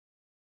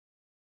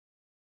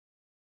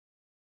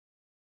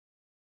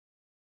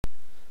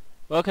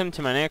Welcome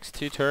to my next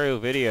tutorial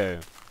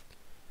video.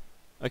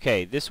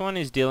 Okay, this one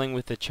is dealing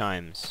with the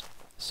chimes.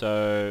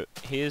 So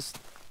here's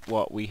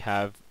what we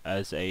have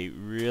as a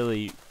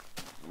really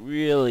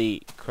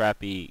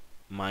crappy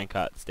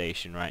minecart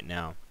station right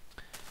now.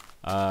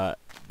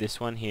 This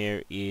one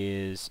here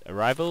is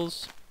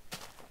arrivals.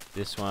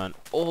 This one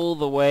all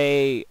the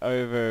way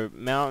over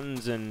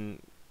mountains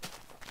and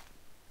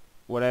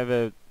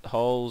whatever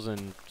holes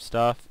and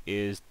stuff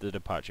is the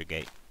departure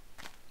gate.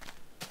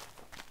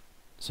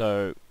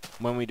 So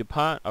when we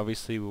depart,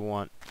 obviously we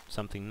want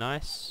something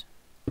nice.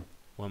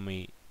 When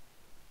we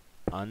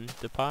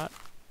undepart,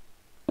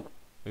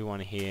 we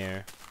want to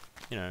hear,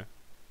 you know,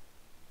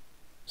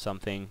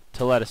 something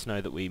to let us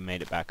know that we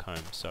made it back home.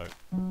 So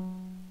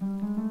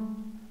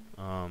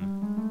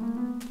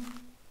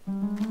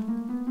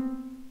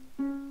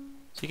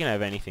you can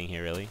have anything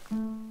here really.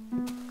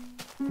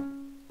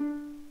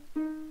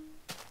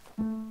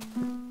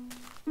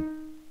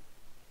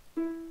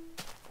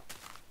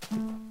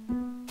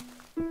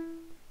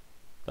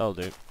 That'll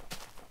do.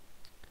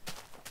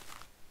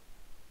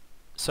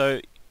 So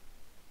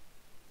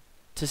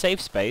to save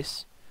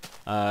space,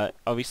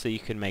 obviously you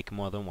can make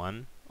more than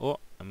one. Oh,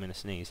 I'm gonna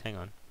sneeze, hang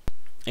on.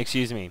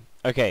 Excuse me.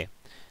 Okay.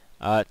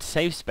 To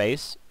save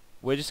space,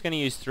 we're just gonna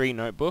use 3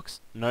 note blocks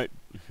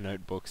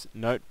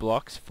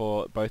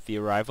for both the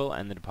arrival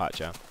and the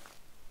departure.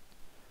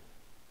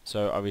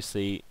 So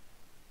obviously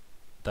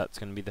that's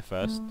gonna be the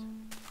first.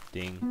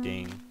 Ding,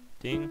 ding,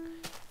 ding.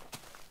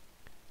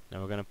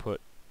 Now we're gonna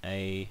put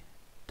a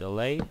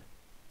delay.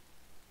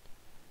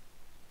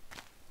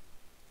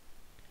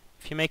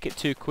 If you make it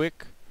too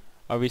quick,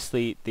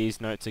 obviously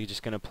these notes are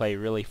just going to play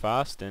really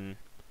fast, and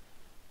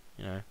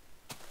you know,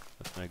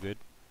 that's no good.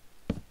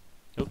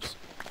 Oops.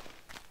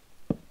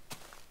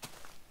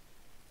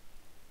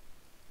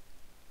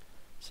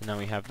 So now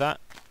we have that.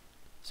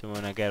 So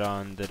when I get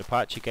on the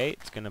departure gate,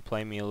 it's going to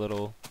play me a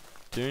little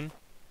tune.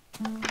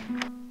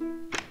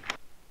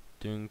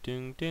 Ding,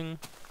 ding, ding.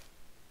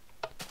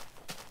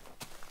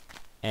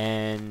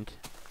 And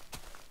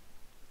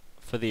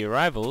for the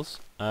arrivals,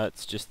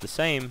 it's just the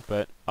same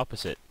but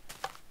opposite.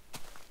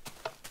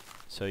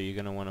 So you're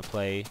going to want to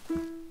play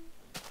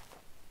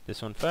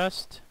this one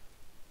first,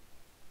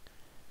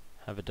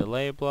 have a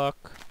delay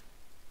block.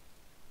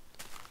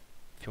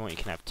 If you want, you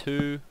can have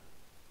 2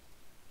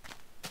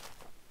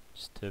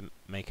 just to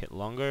make it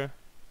longer.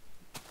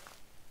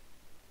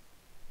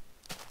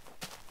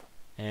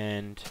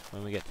 And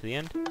when we get to the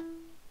end,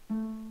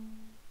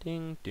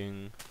 ding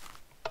ding.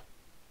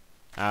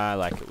 I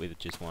like it with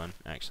just 1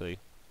 actually.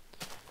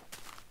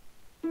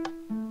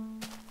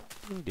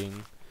 Ding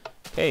ding.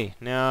 Okay,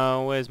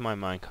 now where's my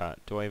minecart?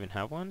 Do I even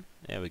have one?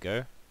 There we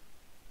go.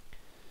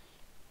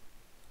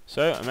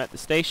 So I'm at the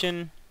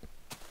station.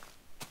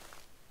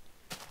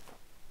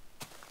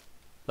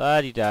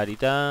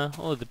 La-di-da-di-da.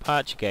 Oh, the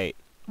departure gate.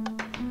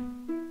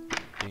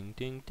 Ding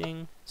ding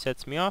ding.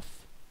 Sets me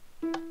off.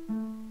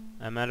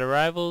 I'm at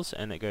arrivals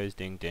and it goes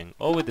ding ding.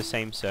 All with the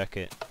same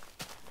circuit.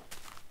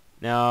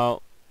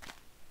 Now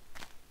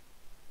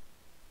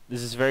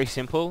this is very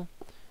simple.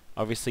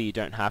 Obviously you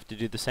don't have to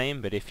do the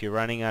same, but if you're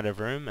running out of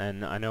room,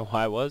 and I know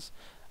I was,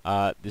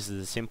 this is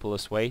the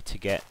simplest way to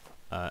get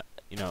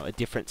you know, a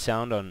different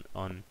sound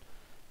on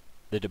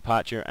the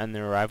departure and the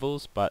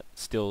arrivals, but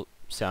still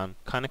sound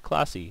kind of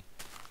classy.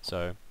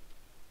 So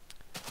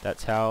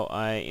that's how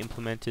I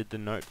implemented the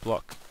note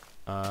block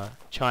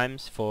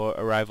chimes for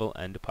arrival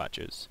and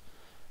departures.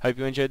 Hope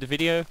you enjoyed the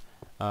video.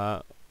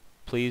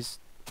 Please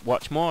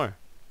watch more.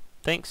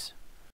 Thanks.